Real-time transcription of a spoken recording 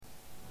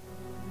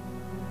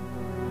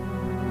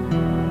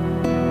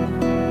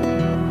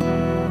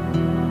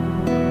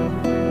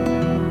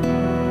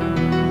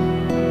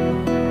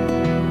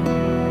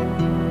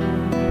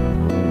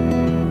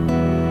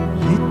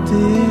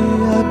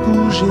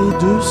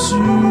dessus.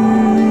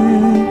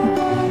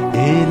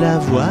 Et la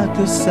voix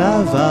que ça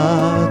va,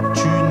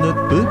 tu ne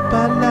peux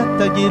pas la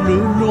taguer le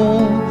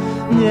long,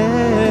 ni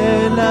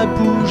elle a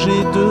bougé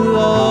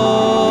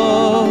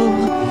dehors.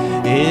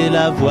 Et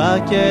la voix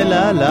qu'elle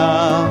a là,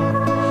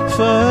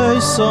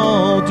 feuille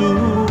sans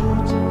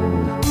doute.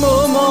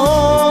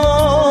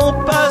 Moments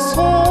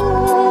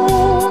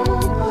passeront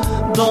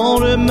dans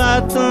le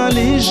matin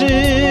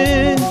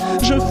léger,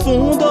 je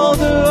fonde en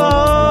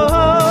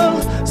dehors,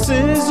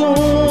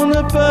 saisons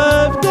ne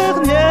peuvent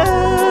dernière.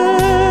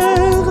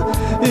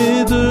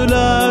 Et de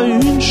là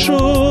une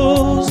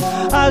chose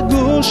à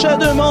gauche à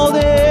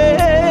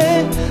demander,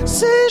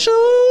 c'est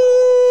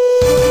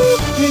jour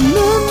et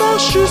ne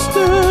marche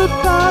juste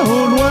pas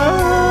au loin.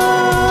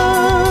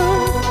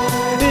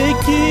 Et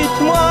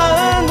quitte-moi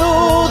un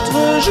autre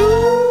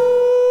jour,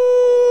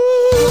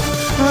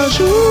 un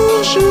jour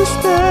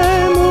juste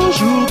aime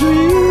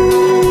aujourd'hui,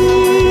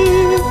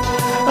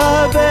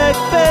 avec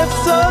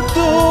personne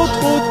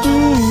d'autre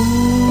autour.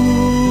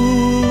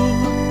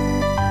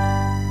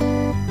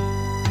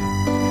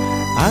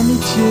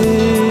 Amitié,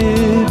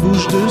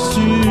 bouge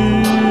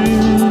dessus,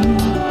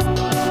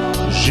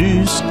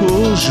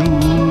 jusqu'au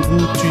jour où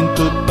tu ne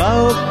peux pas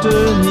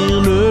obtenir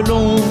le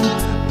long.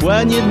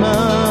 Poignée de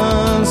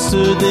main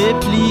se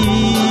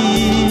déplie,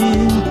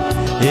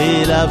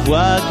 et la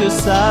voix que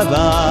ça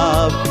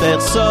va,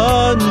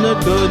 personne ne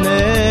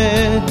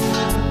connaît.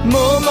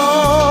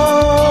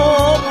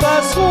 Moments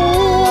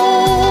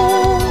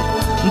passeront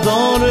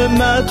dans le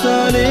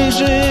matin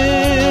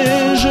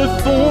léger, je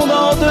fonde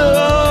en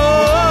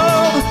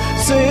dehors,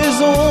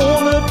 saison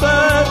ne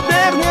peuvent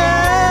dernière.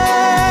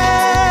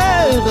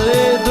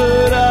 Et de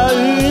là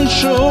une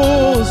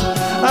chose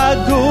à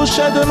gauche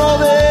à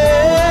demander,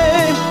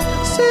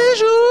 c'est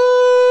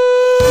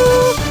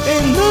jour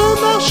et ne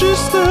marche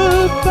juste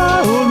pas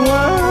au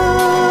loin.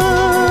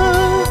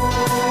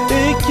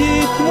 Et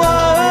quitte-moi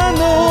un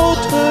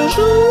autre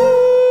jour,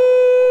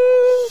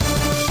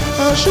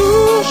 un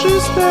jour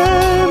juste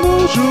aime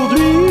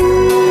aujourd'hui.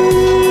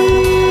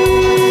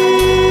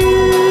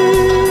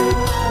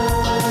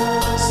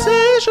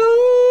 C'est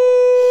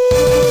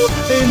jour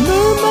et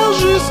ne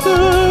marche juste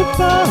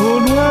pas au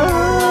loin,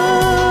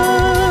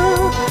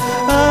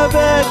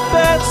 avec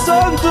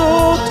personne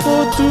d'autre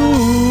autour.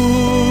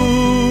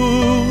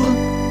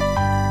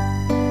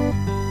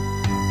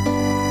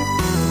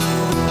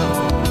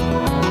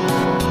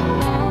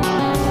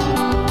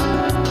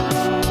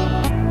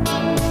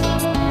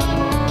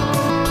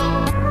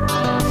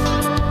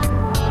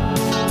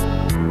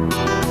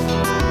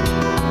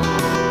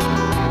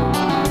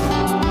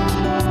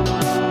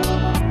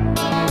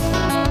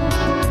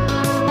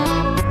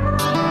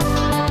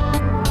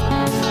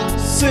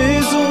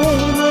 Saison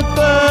ne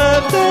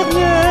peut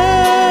dernière,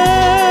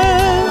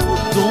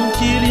 donc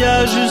il y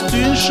a juste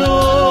une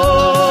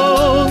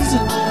chose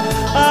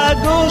à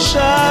gauche à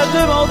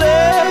demander.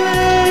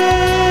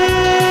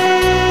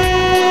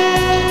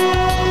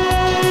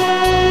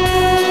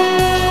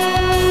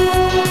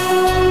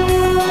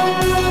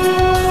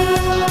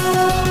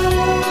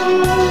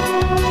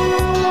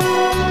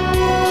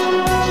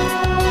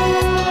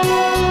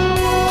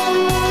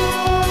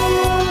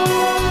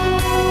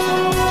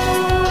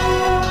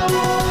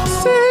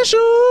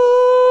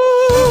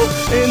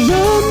 Et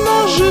ne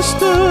marche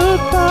juste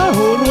pas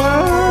au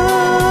loin,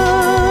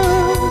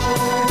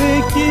 et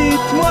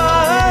quitte-moi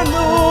un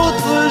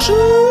autre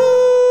jour,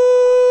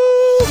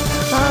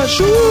 un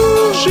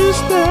jour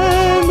juste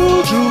aime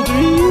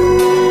aujourd'hui.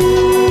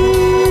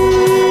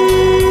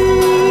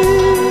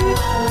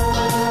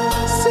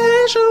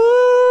 C'est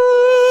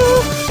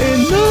jour et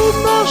ne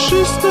marche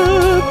juste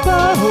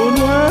pas au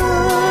loin,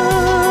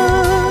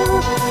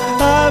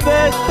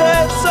 avec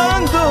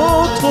personne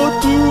d'autre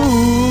autour.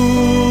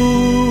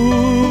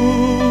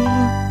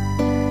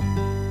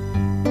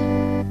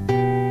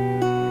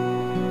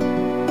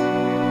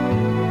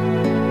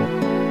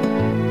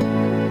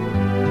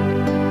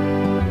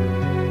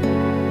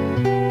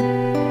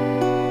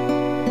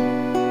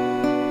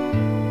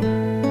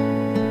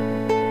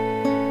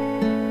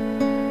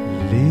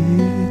 Les